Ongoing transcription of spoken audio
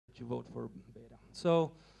you vote for beta.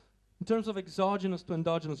 So in terms of exogenous to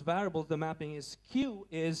endogenous variables, the mapping is Q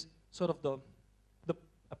is sort of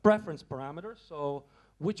a preference parameter. So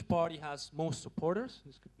which party has most supporters?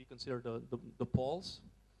 This could be considered the polls.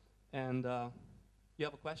 And you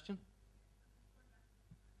have a question?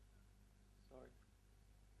 Sorry.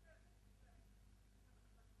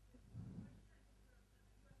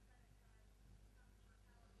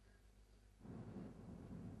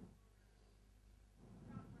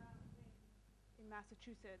 In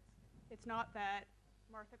Massachusetts, it's not that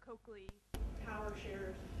Martha Coakley power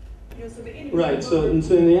shares. You know, so the right. So in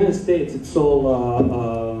the United States, it's all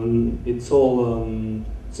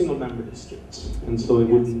single member districts, and so it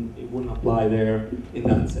wouldn't apply there in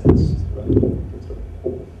that sense. Right. That's right.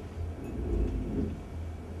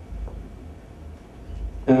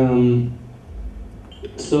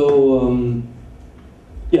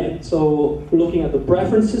 Yeah, so we're looking at the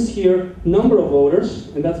preferences here, number of voters,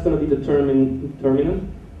 and that's going to be determinant,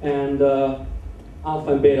 and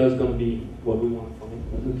alpha and beta is going to be what we want to find.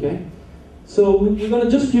 Okay, so we're going to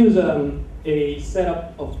just use a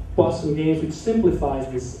setup of Poisson games which simplifies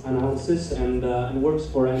this analysis and works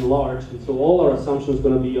for n large, and so all our assumptions are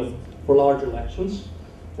going to be for large elections,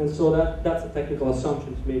 and so that's a technical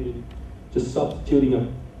assumption, maybe just substituting a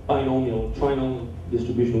binomial, trinomial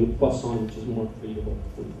distribution with Poisson, which is more treatable.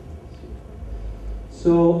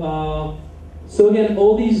 So again,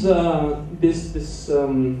 all these this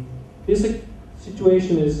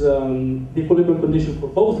situation is the equilibrium condition for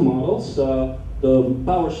both models, the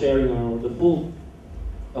power sharing or the full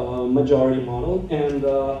majority model, and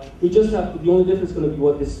we just have the only difference is going to be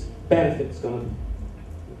what this benefit is going to be.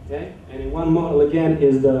 Okay, and in one model again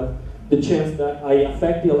is the chance that I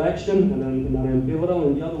affect the election and then I'm pivotal,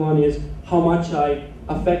 and the other one is how much I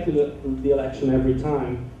affected the election every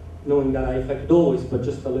time, knowing that I affected always, but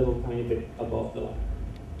just a little tiny bit above the line.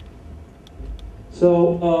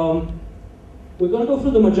 So we're going to go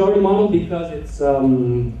through the majority model because it's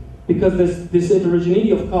because this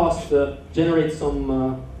heterogeneity of cost generates some.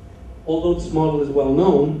 Although this model is well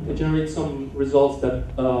known, it generates some results that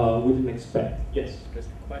we didn't expect. Yes. Just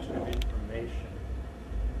a question of information.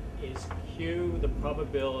 Is Q the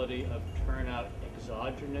probability of turnout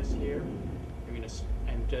exogenous here? You're going to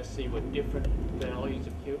and just see what different values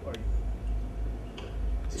of Q are.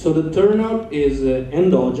 So the turnout is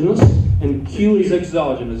endogenous, and Q is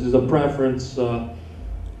exogenous. Is a preference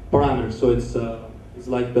parameter. So it's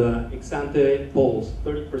like the ex ante polls: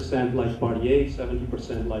 30% like party A,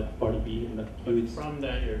 70% like party B, and that Q is. From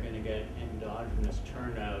that, you're going to get endogenous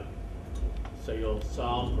turnout. So you'll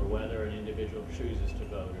solve for whether an individual chooses to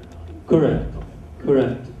vote or not. Correct.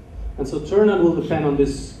 Correct. And so turnout will depend on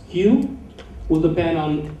this Q, will depend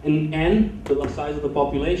on an N, the size of the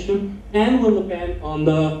population, and will depend on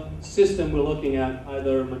the system we're looking at,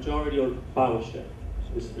 either majority or power share.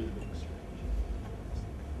 So these three things.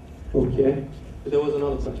 Okay. There was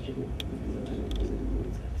another question.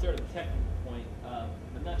 Sort of technical point.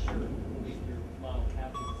 I'm not sure if your model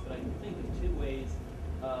captures this, but I can think of two ways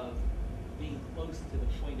of being close to the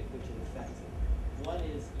point at which it affects it. One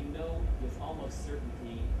is you know with almost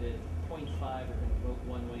certainty that 0.5 are going to vote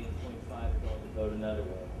one way and 0.5 are going to vote another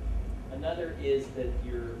way. Another is that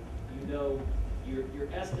your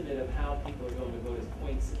estimate of how people are going to vote is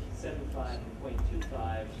 0.75 and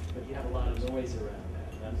 0.25, but you have a lot of noise around that.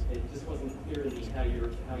 And it just wasn't clear to me how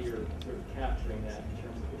you're sort of capturing that in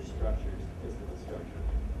terms of your structures, physical structure.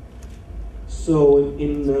 So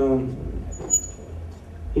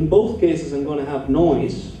in both cases, I'm going to have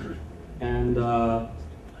noise, and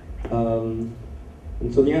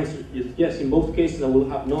so the answer is yes. In both cases, I will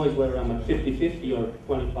have noise, whether I'm at 50-50 or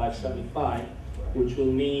 25-75, which will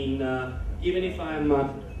mean even if I'm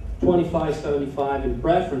at 25-75 in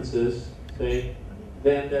preferences, say,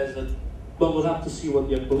 then there's a. But we'll have to see what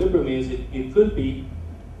the equilibrium is. It could be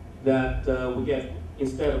that we get,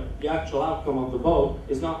 instead of the actual outcome of the vote,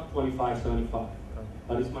 is not 25-75,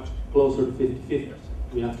 but it's much closer to 50-50.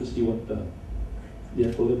 We have to see what the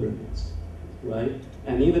equilibrium is, right?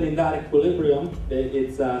 And even in that equilibrium,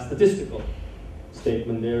 it's a statistical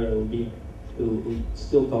statement there. We'll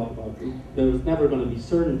still talk about it. There's never going to be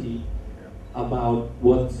certainty about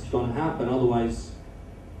what's going to happen. Otherwise,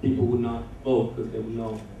 people would not vote because they would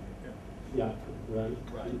know. Yeah, right.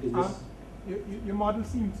 Your model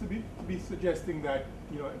seems to be suggesting that,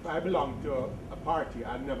 you know, if I belong to a party,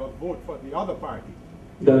 I'd never vote for the other party.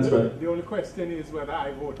 That's right. The only question is whether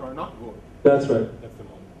I vote or not vote. That's right. That's the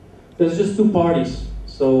model. There's just two parties,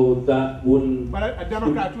 so that wouldn't. But a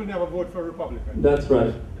Democrat will never vote for a Republican. That's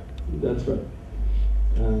right. That's right.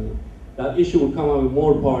 That issue would come out with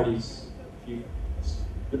more parties.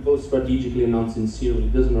 both strategically and non-sincerely.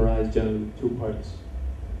 It doesn't arise generally with two parties.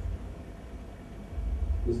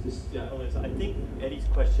 Is this, yeah. Well, I think Eddie's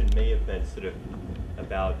question may have been sort of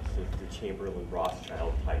about the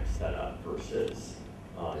Chamberlain-Rothschild type setup versus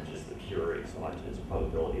just the pure exogenous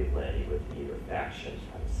probability of landing with either faction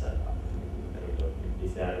type setup. I don't know,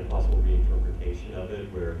 is that a possible reinterpretation of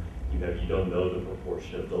it, where you don't know the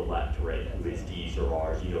proportion of the left to right, who is D's or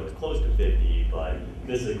R's, it's close to 50, but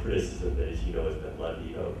this is a criticism that, as you know, has been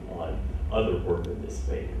levied on other work in this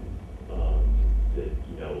space, that,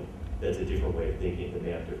 that's a different way of thinking that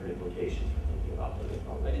may have different implications for thinking about the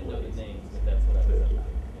probability. I didn't know the names, but that's what I was about.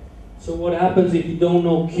 So what happens if you don't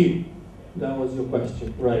know Q? That was your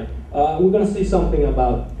question, right? We're going to say something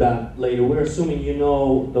about that later. We're assuming you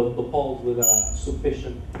know the poles with a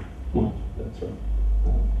sufficient margin. That's right.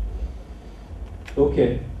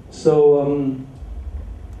 Okay, so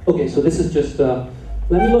so this is just. Let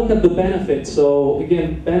me look at the benefit. So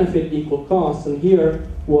again, benefit equal cost, and here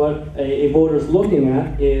what a voter is looking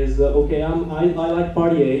at is okay. I like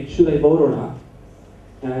party A. Should I vote or not?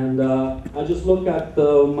 And I just look at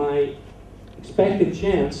my expected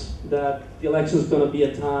chance that the election is going to be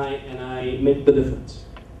a tie, and I make the difference.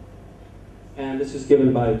 And this is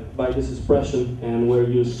given by this expression, and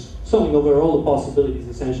we're summing over all the possibilities,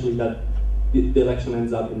 essentially, that the election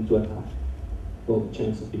ends up into a tie. Well, the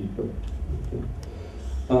chance of being perfect. Okay.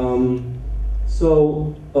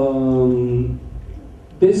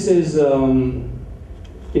 This is,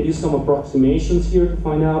 give you some approximations here to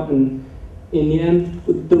find out, and in the end,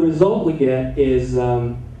 the result we get is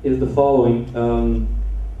the following.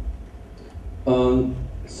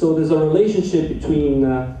 So there's a relationship between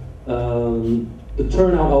the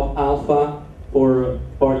turnout of alpha for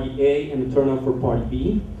party A and the turnout for party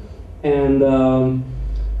B. And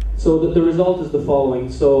so the result is the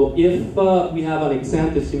following. So if we have an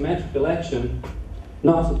ex-ante symmetric election,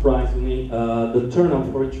 not surprisingly, the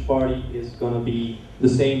turnout for each party is going to be the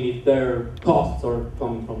same if their costs are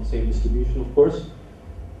coming from the same distribution, of course.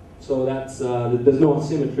 So that's there's no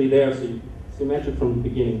asymmetry there, so it's symmetric from the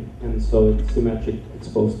beginning, and so it's symmetric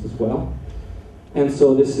exposed as well. And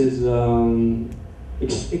so this is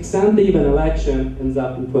ex-ante even election ends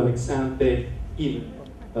up into an ex-ante even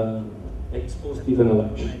exposed even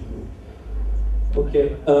election.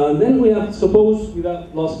 Okay, then we have, suppose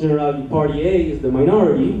without loss generality, party A is the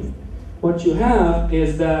minority. What you have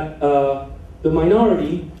is that the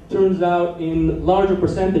minority turns out in larger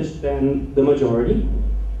percentage than the majority,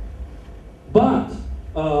 but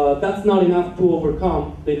that's not enough to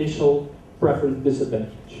overcome the initial preference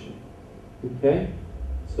disadvantage. Okay,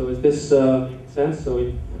 so is this making sense? So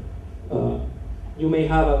if you may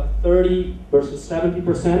have a 30 versus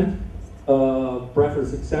 70%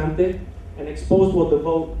 preference ex ante, and exposed what the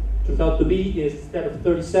vote turns out to be is instead of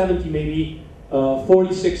 30-70, maybe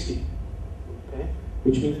 40-60, okay?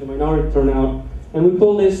 Which means the minority turnout. And we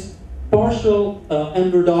call this partial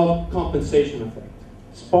underdog compensation effect.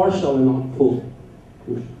 It's partial and not full.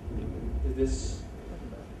 Is this?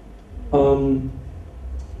 And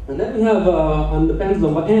then we have, on the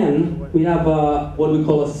pendulum of n, we have what we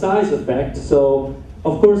call a size effect. So,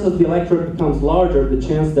 of course, as the electorate becomes larger, the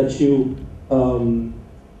chance that you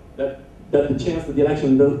that the chance that the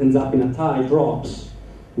election ends up in a tie drops,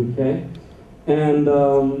 okay? And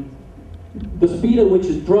the speed at which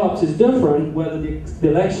it drops is different whether the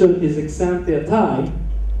election is ex ante a tie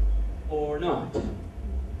or not.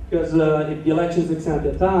 Because if the election is ex ante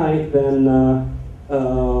a tie, then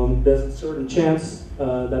there's a certain chance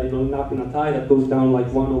that it will end up in a tie that goes down like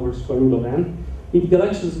 1 over square root of n. If the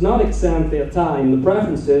election is not ex ante a tie in the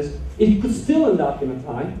preferences, it could still end up in a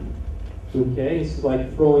tie. Okay, it's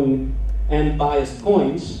like throwing n biased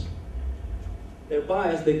coins. They're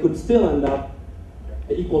biased, they could still end up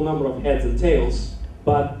an equal number of heads and tails,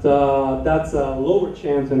 but that's a lower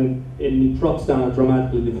chance, and it drops down at a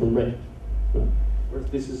dramatically different rate. Whereas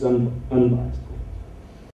this is unbiased.